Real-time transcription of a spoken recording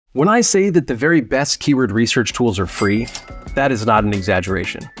When I say that the very best keyword research tools are free, that is not an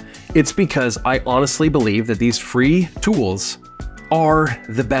exaggeration. It's because I honestly believe that these free tools are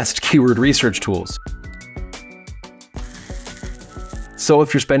the best keyword research tools. So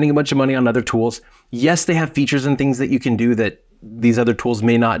if you're spending a bunch of money on other tools, yes, they have features and things that you can do that these other tools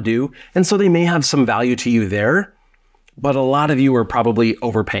may not do. And so they may have some value to you there, but a lot of you are probably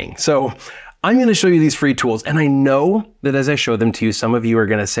overpaying. So I'm going to show you these free tools. And I know that as I show them to you, some of you are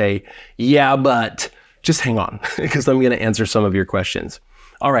going to say, yeah, but just hang on because I'm going to answer some of your questions.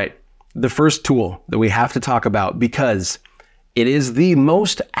 All right. The first tool that we have to talk about, because it is the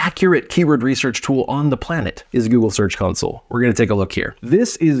most accurate keyword research tool on the planet, is Google Search Console. We're going to take a look here.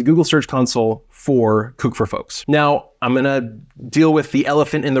 This is Google Search Console for Cook for Folks. Now, I'm going to deal with the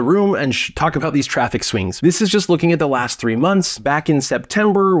elephant in the room and talk about these traffic swings. This is just looking at the last 3 months. Back in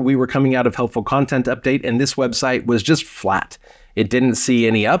September, we were coming out of Helpful Content Update, and this website was just flat. It didn't see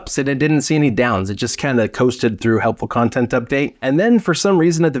any ups and it didn't see any downs. It just kind of coasted through Helpful Content Update. And then for some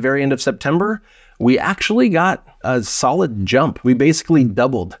reason at the very end of September, we actually got a solid jump. We basically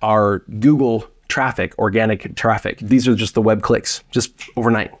doubled our Google traffic, organic traffic. These are just the web clicks, just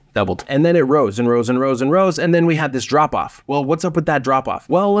overnight doubled. And then it rose and rose and rose and rose. And then we had this drop off. Well, what's up with that drop off?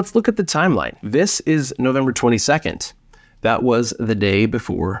 Well, let's look at the timeline. This is November 22nd. That was the day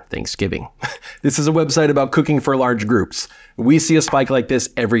before Thanksgiving. This is a website about cooking for large groups. We see a spike like this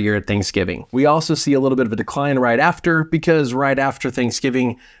every year at Thanksgiving. We also see a little bit of a decline right after, because right after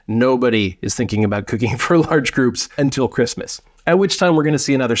Thanksgiving, nobody is thinking about cooking for large groups until Christmas, at which time we're going to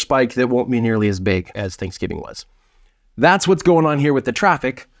see another spike that won't be nearly as big as Thanksgiving was. That's what's going on here with the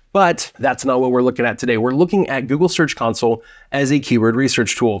traffic. But that's not what we're looking at today. We're looking at Google Search Console as a keyword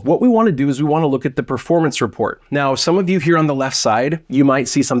research tool. What we want to do is we want to look at the performance report. Now, some of you here on the left side, you might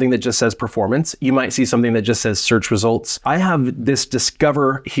see something that just says performance. You might see something that just says search results. I have this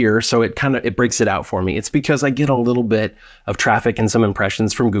Discover here, so it breaks it out for me. It's because I get a little bit of traffic and some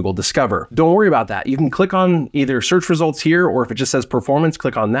impressions from Google Discover. Don't worry about that. You can click on either search results here, or if it just says performance,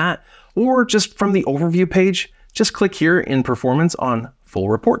 click on that, or just from the overview page, just click here in performance on full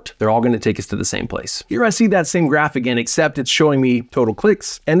report. They're all going to take us to the same place. Here I see that same graph again, except it's showing me total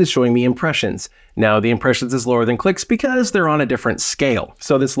clicks and it's showing me impressions. Now the impressions is lower than clicks because they're on a different scale.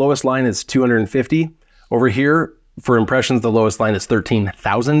 So this lowest line is 250. Over here for impressions, the lowest line is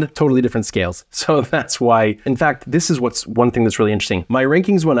 13,000, totally different scales. So that's why, in fact, this is one thing that's really interesting. My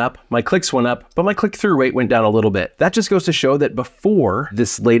rankings went up, my clicks went up, but my click-through rate went down a little bit. That just goes to show that before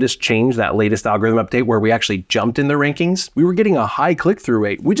this latest change, that latest algorithm update where we actually jumped in the rankings, we were getting a high click-through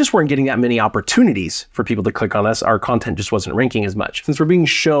rate. We just weren't getting that many opportunities for people to click on us. Our content just wasn't ranking as much. Since we're being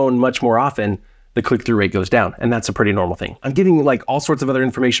shown much more often, the click-through rate goes down, and that's a pretty normal thing. I'm giving like all sorts of other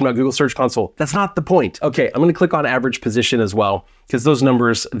information about Google Search Console. That's not the point. Okay, I'm gonna click on average position as well, because those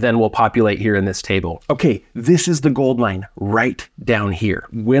numbers then will populate here in this table. Okay, this is the gold line right down here.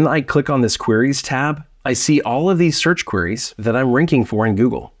 When I click on this queries tab, I see all of these search queries that I'm ranking for in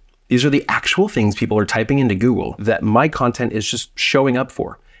Google. These are the actual things people are typing into Google that my content is just showing up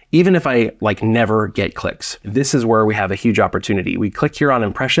for. Even if I never get clicks, this is where we have a huge opportunity. We click here on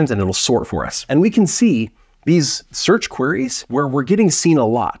impressions and it'll sort for us. And we can see these search queries where we're getting seen a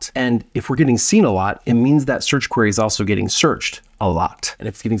lot. And if we're getting seen a lot, it means that search query is also getting searched a lot. And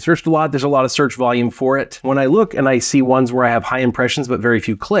if it's getting searched a lot, there's a lot of search volume for it. When I look and I see ones where I have high impressions but very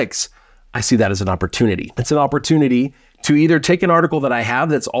few clicks, I see that as an opportunity. It's an opportunity to either take an article that I have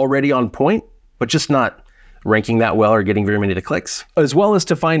that's already on point, but just not ranking that well or getting very many clicks, as well as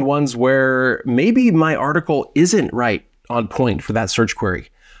to find ones where maybe my article isn't right on point for that search query.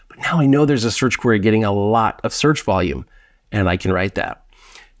 But now I know there's a search query getting a lot of search volume and I can write that.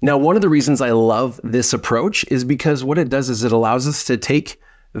 Now, one of the reasons I love this approach is because what it does is it allows us to take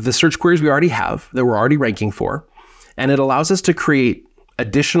the search queries we already have that we're already ranking for, and it allows us to create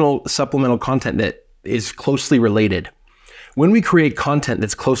additional supplemental content that is closely related. When we create content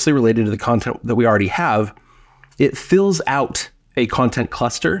that's closely related to the content that we already have, it fills out a content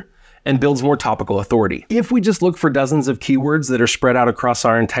cluster and builds more topical authority. If we just look for dozens of keywords that are spread out across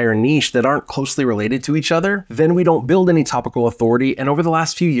our entire niche that aren't closely related to each other, then we don't build any topical authority. And over the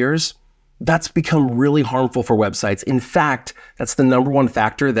last few years, that's become really harmful for websites. In fact, that's the #1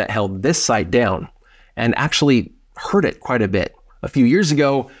 factor that held this site down and actually hurt it quite a bit. A few years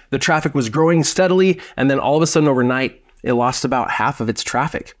ago, the traffic was growing steadily, and then all of a sudden overnight, it lost about half of its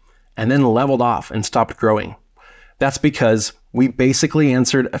traffic and then leveled off and stopped growing. That's because we basically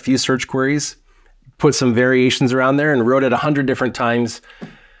answered a few search queries, put some variations around there, and wrote it 100 different times.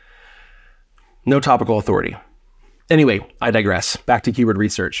 No topical authority. Anyway, I digress. Back to keyword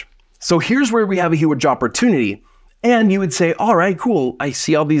research. So here's where we have a huge opportunity. And you would say, all right, cool. I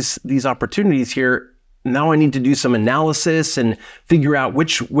see all these opportunities here. Now I need to do some analysis and figure out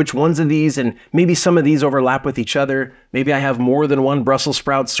which ones of these, and maybe some of these overlap with each other. Maybe I have more than one Brussels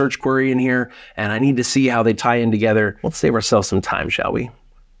sprouts search query in here, and I need to see how they tie in together. Let's save ourselves some time, shall we?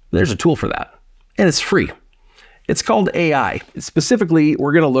 There's a tool for that, and it's free. It's called AI. Specifically,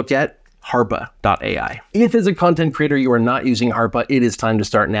 we're going to look at Harpa.ai. If as a content creator you are not using Harpa, it is time to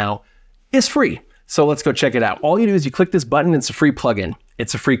start now. It's free. So let's go check it out. All you do is you click this button. It's a free plugin.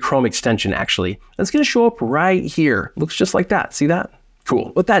 It's a free Chrome extension, actually. It's going to show up right here. Looks just like that. See that?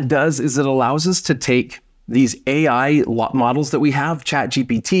 Cool. What that does is it allows us to take these AI models that we have,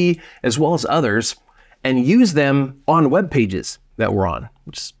 ChatGPT, as well as others, and use them on web pages that we're on,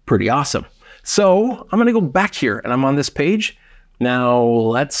 which is pretty awesome. So I'm going to go back here, and I'm on this page. Now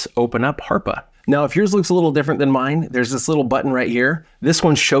let's open up Harpa. Now, if yours looks a little different than mine, there's this little button right here. This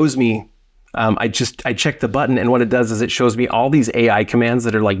one shows me I checked the button, and what it does is it shows me all these AI commands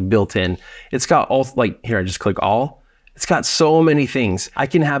that are like built in. It's got all, like here, I just click all. It's got so many things. I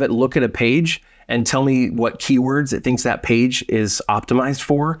can have it look at a page and tell me what keywords it thinks that page is optimized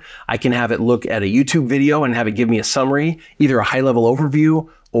for. I can have it look at a YouTube video and have it give me a summary, either a high level overview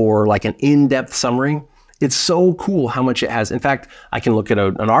or like an in-depth summary. It's so cool how much it has. In fact, I can look at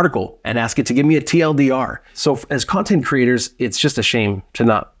an article and ask it to give me a TLDR. So as content creators, it's just a shame to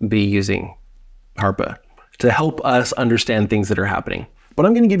not be using Harpa to help us understand things that are happening. But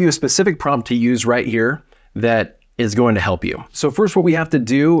I'm going to give you a specific prompt to use right here that is going to help you. So first, what we have to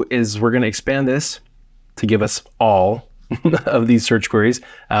do is we're going to expand this to give us all of these search queries,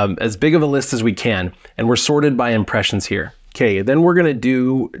 as big of a list as we can. And we're sorted by impressions here. Okay, then we're going to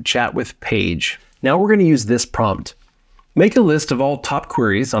do chat with page. Now we're going to use this prompt. Make a list of all top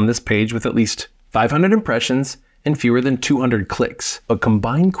queries on this page with at least 500 impressions and fewer than 200 clicks, but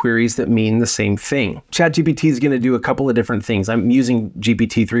combine queries that mean the same thing. ChatGPT is going to do a couple of different things. I'm using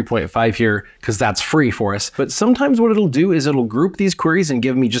GPT 3.5 here because that's free for us. But sometimes what it'll do is it'll group these queries and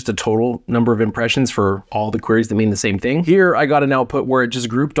give me just a total number of impressions for all the queries that mean the same thing. Here, I got an output where it just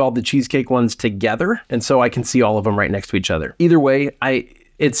grouped all the cheesecake ones together. And so I can see all of them right next to each other. Either way,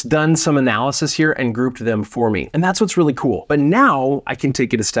 it's done some analysis here and grouped them for me. And that's what's really cool. But now I can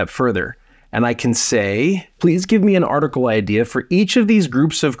take it a step further. And I can say, please give me an article idea for each of these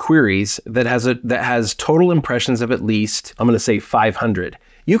groups of queries that has total impressions of at least, I'm going to say 500.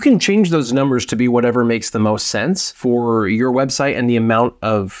 You can change those numbers to be whatever makes the most sense for your website and the amount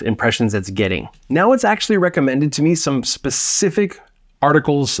of impressions it's getting. Now it's actually recommended to me some specific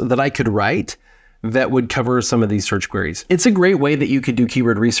articles that I could write that would cover some of these search queries. It's a great way that you could do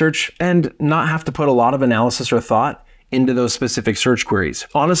keyword research and not have to put a lot of analysis or thought into those specific search queries.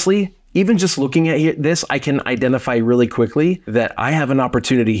 Honestly, even just looking at this, I can identify really quickly that I have an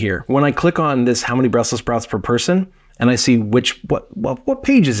opportunity here. When I click on this, how many Brussels sprouts per person, and I see what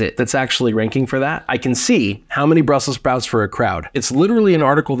page is it that's actually ranking for that, I can see how many Brussels sprouts for a crowd. It's literally an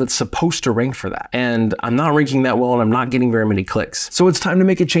article that's supposed to rank for that. And I'm not ranking that well, and I'm not getting very many clicks. So it's time to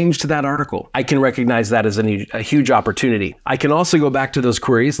make a change to that article. I can recognize that as a huge opportunity. I can also go back to those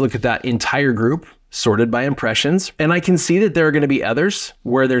queries, look at that entire group, sorted by impressions. And I can see that there are going to be others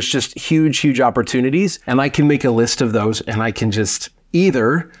where there's just huge opportunities. And I can make a list of those, and I can just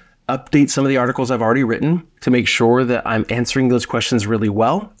either update some of the articles I've already written to make sure that I'm answering those questions really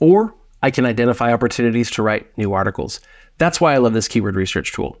well, or I can identify opportunities to write new articles. That's why I love this keyword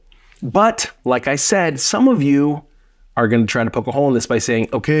research tool. But like I said, some of you are going to try to poke a hole in this by saying,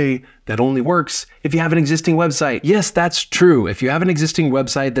 okay, that only works if you have an existing website. Yes, that's true. If you have an existing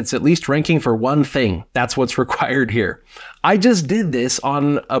website that's at least ranking for one thing, that's what's required here. I just did this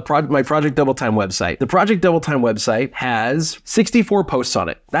on my Project Double Time website. The Project Double Time website has 64 posts on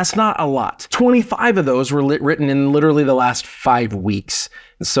it. That's not a lot. 25 of those were written in literally the last 5 weeks.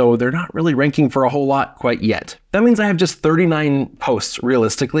 So they're not really ranking for a whole lot quite yet. That means I have just 39 posts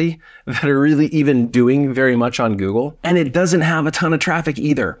realistically that are really even doing very much on Google. And it doesn't have a ton of traffic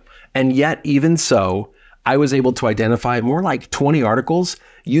either. And yet, even so, I was able to identify more like 20 articles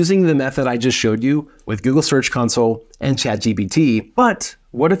using the method I just showed you with Google Search Console and ChatGPT. But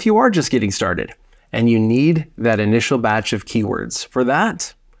what if you are just getting started and you need that initial batch of keywords? For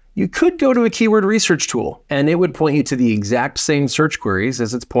that, you could go to a keyword research tool, and it would point you to the exact same search queries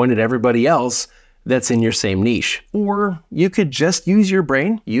as it's pointed everybody else that's in your same niche. Or you could just use your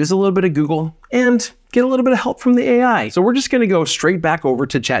brain, use a little bit of Google, and get a little bit of help from the AI. So we're just going to go straight back over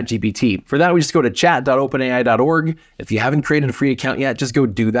to ChatGPT. For that, we just go to chat.openai.org. If you haven't created a free account yet, just go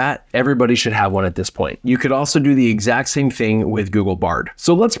do that. Everybody should have one at this point. You could also do the exact same thing with Google Bard.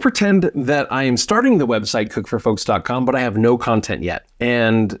 So let's pretend that I am starting the website cookforfolks.com, but I have no content yet.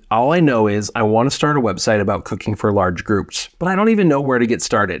 And all I know is I want to start a website about cooking for large groups, but I don't even know where to get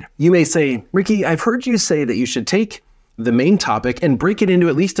started. You may say, Ricky, I've heard you say that you should take the main topic and break it into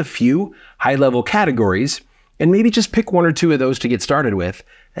at least a few high-level categories, and maybe just pick one or two of those to get started with,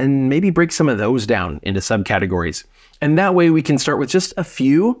 and maybe break some of those down into subcategories. And that way we can start with just a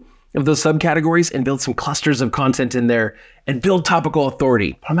few of those subcategories and build some clusters of content in there and build topical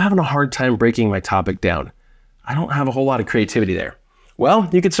authority. But I'm having a hard time breaking my topic down. I don't have a whole lot of creativity there. Well,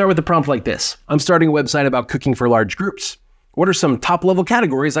 you could start with a prompt like this. I'm starting a website about cooking for large groups. What are some top-level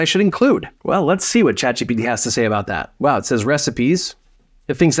categories I should include? Well, let's see what ChatGPT has to say about that. Wow, it says recipes.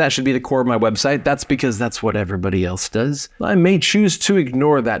 It thinks that should be the core of my website. That's because that's what everybody else does. I may choose to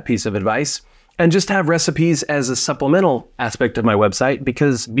ignore that piece of advice and just have recipes as a supplemental aspect of my website,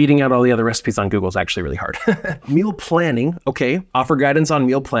 because beating out all the other recipes on Google is actually really hard. Meal planning. Okay, offer guidance on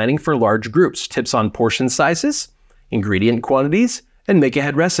meal planning for large groups. Tips on portion sizes, ingredient quantities, and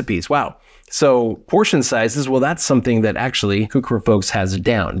make-ahead recipes. Wow. So portion sizes, well, that's something that actually Cook for Folks has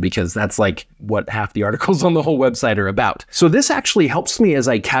down, because that's like what half the articles on the whole website are about. So this actually helps me as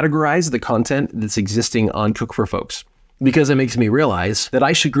I categorize the content that's existing on Cook for Folks, because it makes me realize that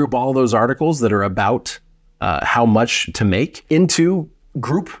I should group all those articles that are about how much to make into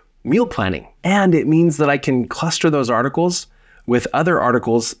group meal planning. And it means that I can cluster those articles with other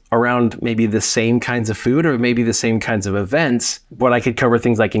articles around maybe the same kinds of food or maybe the same kinds of events, but I could cover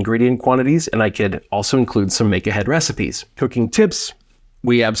things like ingredient quantities, and I could also include some make-ahead recipes. Cooking tips,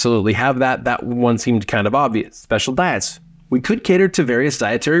 we absolutely have that. That one seemed kind of obvious. Special diets. We could cater to various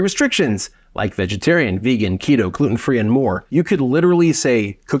dietary restrictions like vegetarian, vegan, keto, gluten-free, and more. You could literally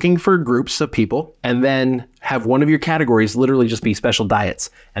say cooking for groups of people and then have one of your categories literally just be special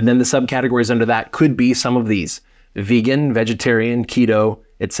diets. And then the subcategories under that could be some of these: vegan, vegetarian, keto,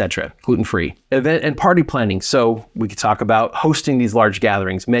 etc., gluten-free. Event and party planning. So we could talk about hosting these large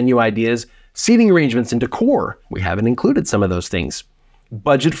gatherings, menu ideas, seating arrangements, and decor. We haven't included some of those things.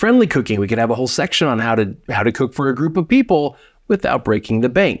 Budget-friendly cooking. We could have a whole section on how to cook for a group of people without breaking the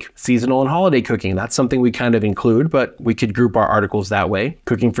bank. Seasonal and holiday cooking. That's something we kind of include, but we could group our articles that way.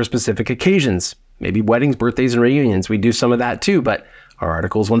 Cooking for specific occasions. Maybe weddings, birthdays, and reunions. We do some of that too, but our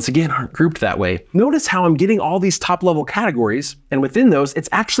articles, once again, aren't grouped that way. Notice how I'm getting all these top-level categories, and within those, it's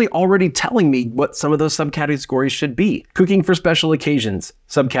actually already telling me what some of those subcategories should be. Cooking for special occasions,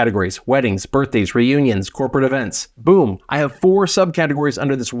 subcategories: weddings, birthdays, reunions, corporate events. Boom, I have 4 subcategories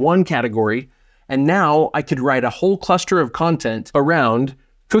under this one category, and now I could write a whole cluster of content around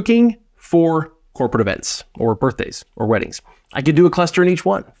cooking for corporate events, or birthdays, or weddings. I could do a cluster in each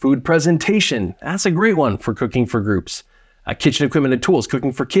one. Food presentation, that's a great one for cooking for groups. Kitchen equipment and tools,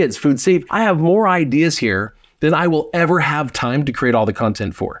 cooking for kids, food safe. I have more ideas here than I will ever have time to create all the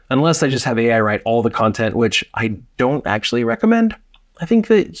content for, unless I just have AI write all the content, which I don't actually recommend. I think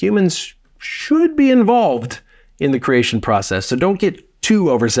that humans should be involved in the creation process, so don't get too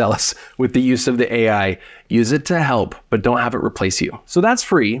overzealous with the use of the AI. Use it to help, but don't have it replace you. So that's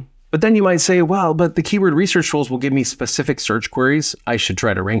free. But then you might say, well, but the keyword research tools will give me specific search queries I should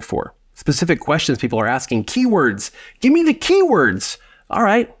try to rank for. Specific questions people are asking. Keywords. Give me the keywords. All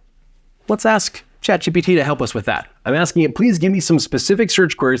right, let's ask ChatGPT to help us with that. I'm asking it, please give me some specific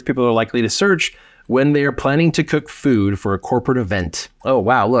search queries people are likely to search when they are planning to cook food for a corporate event. Oh,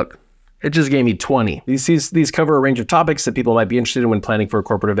 wow, look. It just gave me 20. These cover a range of topics that people might be interested in when planning for a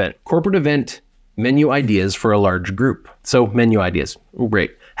corporate event. Corporate event menu ideas for a large group. So menu ideas,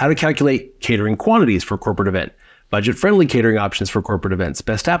 great. How to calculate catering quantities for a corporate event. Budget-friendly catering options for corporate events,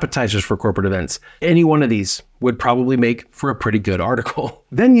 best appetizers for corporate events. Any one of these would probably make for a pretty good article.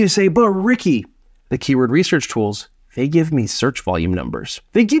 Then you say, but Ricky, the keyword research tools, they give me search volume numbers.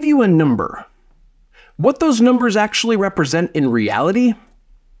 They give you a number. What those numbers actually represent in reality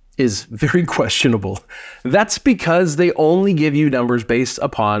is very questionable. That's because they only give you numbers based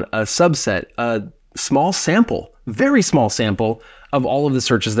upon a subset, a small sample, very small sample of all of the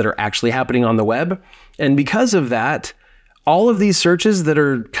searches that are actually happening on the web. And because of that, all of these searches that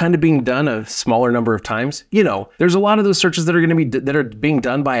are kind of being done a smaller number of times, there's a lot of those searches that are being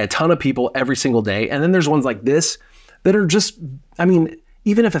done by a ton of people every single day. And then there's ones like this that are just,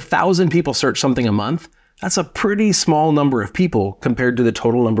 even if 1,000 people search something a month, that's a pretty small number of people compared to the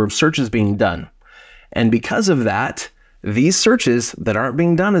total number of searches being done. And because of that, these searches that aren't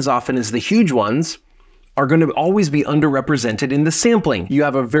being done as often as the huge ones are going to always be underrepresented in the sampling. You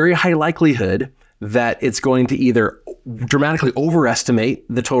have a very high likelihood that it's going to either dramatically overestimate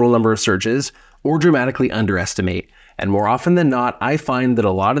the total number of searches or dramatically underestimate. And more often than not, I find that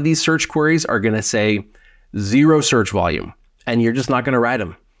a lot of these search queries are going to say 0 search volume, and you're just not going to write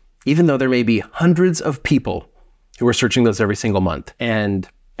them, even though there may be hundreds of people who are searching those every single month. And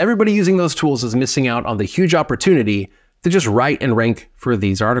everybody using those tools is missing out on the huge opportunity to just write and rank for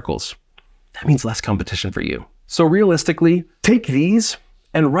these articles. That means less competition for you. So realistically, take these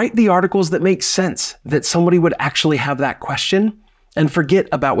and write the articles that make sense, that somebody would actually have that question, and forget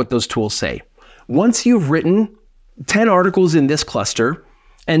about what those tools say. Once you've written 10 articles in this cluster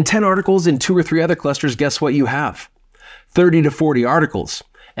and 10 articles in 2 or 3 other clusters, guess what you have? 30 to 40 articles.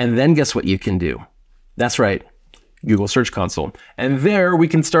 And then guess what you can do? That's right, Google Search Console. And there we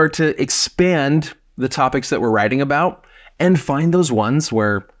can start to expand the topics that we're writing about and find those ones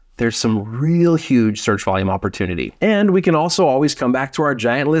where there's some real huge search volume opportunity. And we can also always come back to our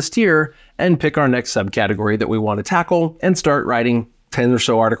giant list here and pick our next subcategory that we want to tackle and start writing 10 or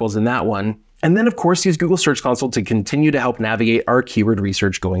so articles in that one. And then of course, use Google Search Console to continue to help navigate our keyword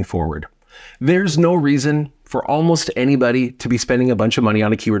research going forward. There's no reason for almost anybody to be spending a bunch of money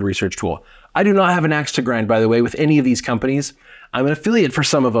on a keyword research tool. I do not have an axe to grind, by the way, with any of these companies. I'm an affiliate for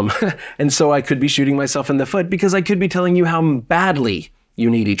some of them. And so I could be shooting myself in the foot because I could be telling you how badly you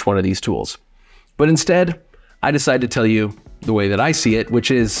need each one of these tools. But instead, I decided to tell you the way that I see it,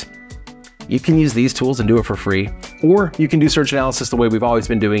 which is you can use these tools and do it for free, or you can do search analysis the way we've always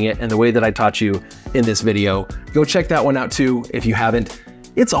been doing it and the way that I taught you in this video. Go check that one out too if you haven't.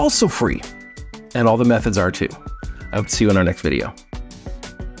 It's also free, and all the methods are too. I hope to see you in our next video.